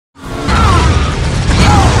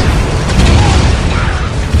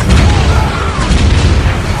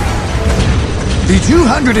The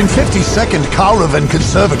 252nd Karava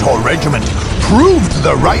Conservator Regiment proved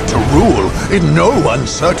the right to rule in no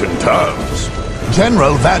uncertain terms.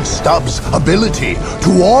 General Stubbs' ability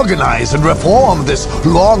to organize and reform this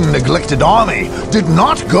long-neglected army did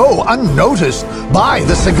not go unnoticed by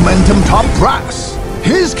the Segmentum top brass.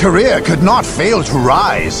 His career could not fail to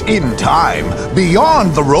rise, in time,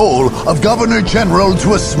 beyond the role of Governor-General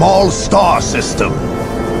to a small star system.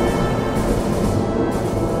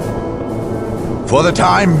 For the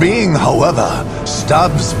time being, however,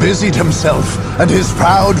 Stubbs busied himself and his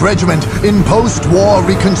proud regiment in post-war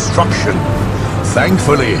reconstruction.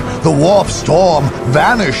 Thankfully, the warp storm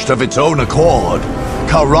vanished of its own accord.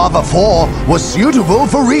 Karava 4 was suitable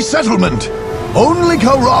for resettlement. Only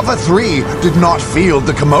Karava 3 did not feel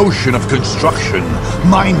the commotion of construction,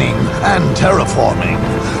 mining, and terraforming.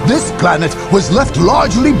 This planet was left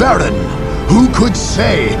largely barren. Who could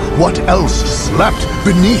say what else slept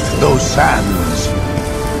beneath those sands?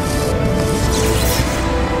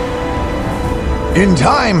 In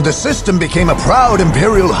time, the system became a proud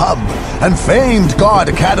Imperial hub, and famed guard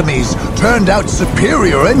academies turned out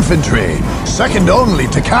superior infantry, second only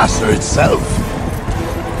to Castor itself.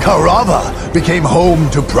 Karava became home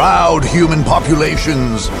to proud human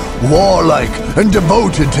populations, warlike and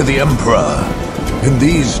devoted to the Emperor. In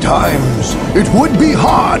these times, it would be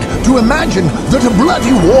hard to imagine that a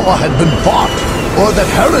bloody war had been fought, or that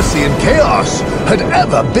heresy and chaos had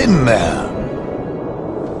ever been there.